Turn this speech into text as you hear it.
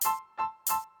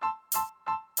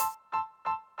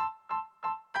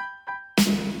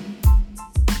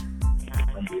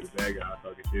be the bad guy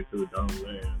talking shit too. Don't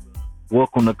land.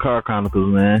 Welcome to Car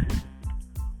Chronicles, man.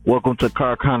 Welcome to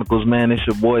Car Chronicles, man. It's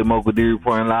your boy Mocha D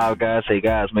reporting live, guys. Hey,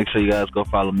 guys, make sure you guys go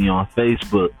follow me on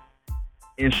Facebook,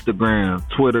 Instagram,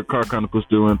 Twitter, Car Chronicles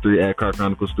 313 at Car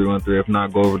Chronicles 313. If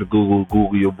not, go over to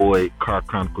Google your boy Car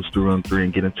Chronicles 313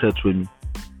 and get in touch with me.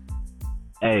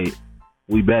 Hey,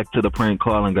 we back to the prank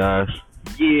calling, guys.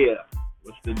 Yeah.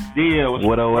 What's the deal? What's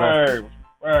the word?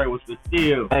 What's the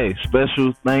deal? Hey,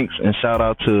 special thanks and shout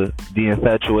out to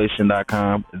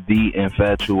theinfatuation.com,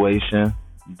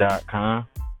 theinfatuation.com.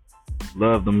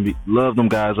 Love them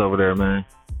guys over there, man.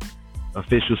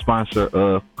 Official sponsor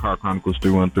of Car Chronicles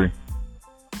 313.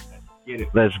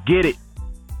 Let's get it.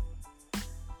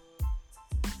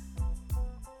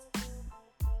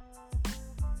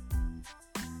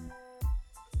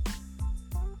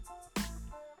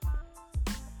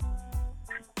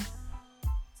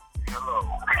 Hello.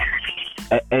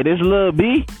 Hey, this Lil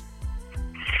B.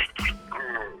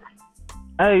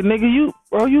 Hey, nigga, you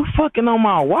fucking on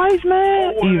my wife,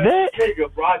 man. Oh, Yvette.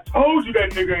 Nigga, bro, I told you that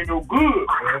nigga ain't no good,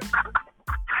 man.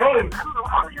 Told you.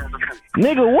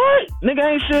 Nigga, what? Nigga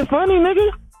ain't shit funny,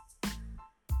 nigga.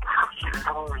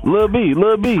 Lil B.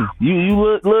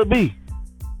 You Lil B.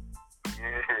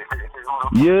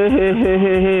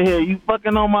 Yeah, you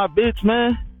fucking on my bitch,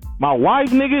 man. My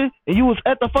wife, nigga, and you was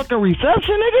at the fucking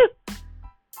reception, nigga?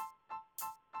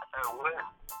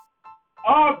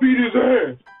 I'll beat his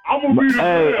ass. I'm gonna beat his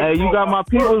ass. Hey, you got my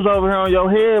peoples over here on your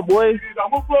head, boy.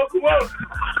 I'm gonna fuck him up.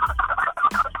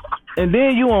 And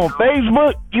then you on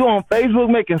Facebook? You on Facebook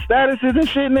making statuses and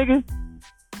shit, nigga?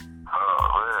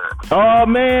 Oh,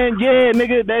 man, yeah,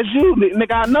 nigga, that's you.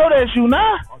 Nigga, I know that's you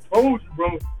now. I told you,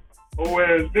 bro. Oh,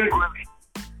 ass nigga.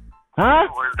 Huh?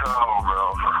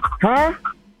 Huh?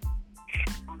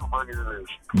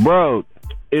 Bro,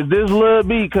 is this Lil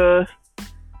B, cuz?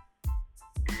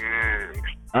 Yeah.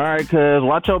 Alright, cuz,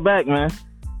 watch your back, man.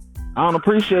 I don't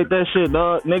appreciate that shit,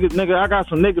 dog. Nigga, I got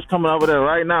some niggas coming over there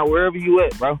right now, wherever you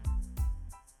at, bro.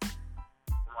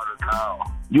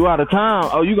 You out of town?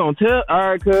 Oh, you gonna tell?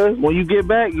 Alright, cuz, when you get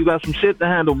back, you got some shit to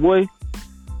handle, boy.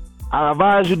 I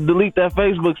advise you to delete that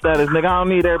Facebook status, nigga. I don't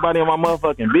need everybody in my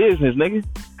motherfucking business, nigga.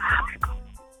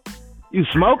 You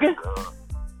smoking?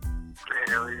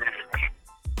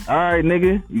 Alright,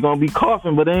 nigga. You gonna be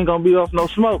coughing, but it ain't gonna be off no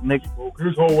smoke, nigga.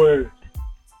 His whole ass.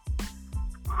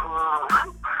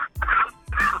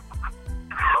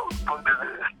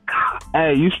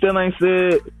 Hey, you still ain't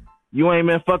said you ain't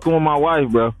been fucking with my wife,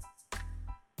 bro.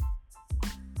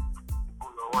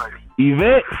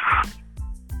 Yvette?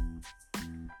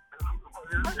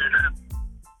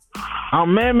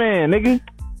 I'm Man, nigga.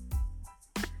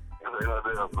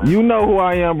 You know who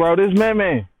I am, bro. This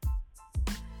Man.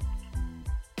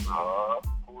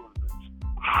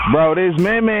 Bro, this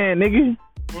Man, nigga.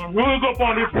 Who's up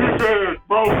on this bitch ass,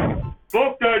 bro?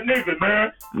 Fuck that nigga,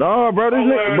 man. No, bro, this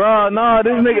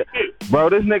nigga, bro,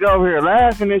 this nigga over here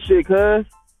laughing and shit, cuz.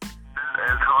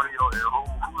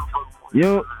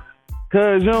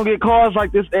 Cuz you don't get calls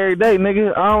like this every day,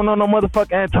 nigga. I don't know no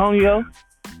motherfucking Antonio.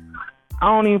 I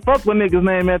don't even fuck with niggas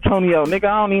named Antonio, nigga.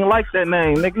 I don't even like that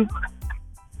name, nigga. You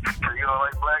don't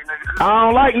like black niggas? I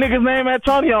don't like niggas named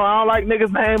Antonio. I don't like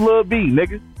niggas named Lil B,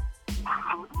 nigga.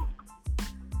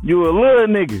 You a little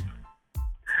nigga.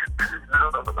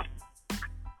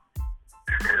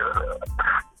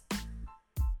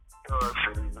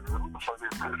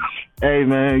 Hey,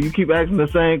 man, you keep asking the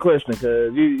same question,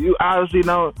 cuz you obviously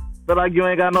don't feel like you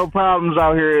ain't got no problems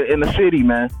out here in the city,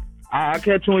 man. I'll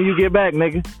catch you when you get back,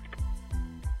 nigga.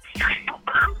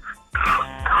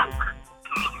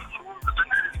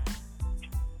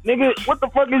 Nigga, what the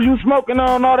fuck is you smoking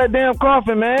on all that damn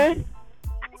coffee, man?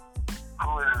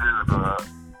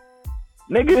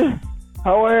 Nigga,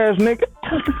 hoe ass nigga.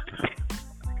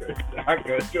 I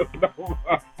got your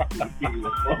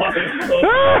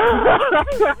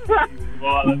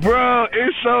Bro,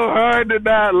 it's so hard to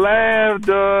not laugh,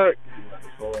 dog.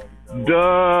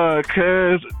 Dog,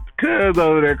 cuz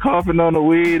over there coughing on the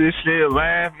weed and shit,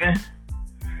 laughing.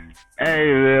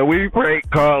 Hey, man, we prank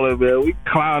calling, man. We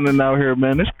clowning out here,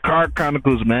 man. This Car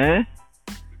Chronicles, man.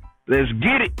 Let's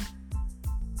get it.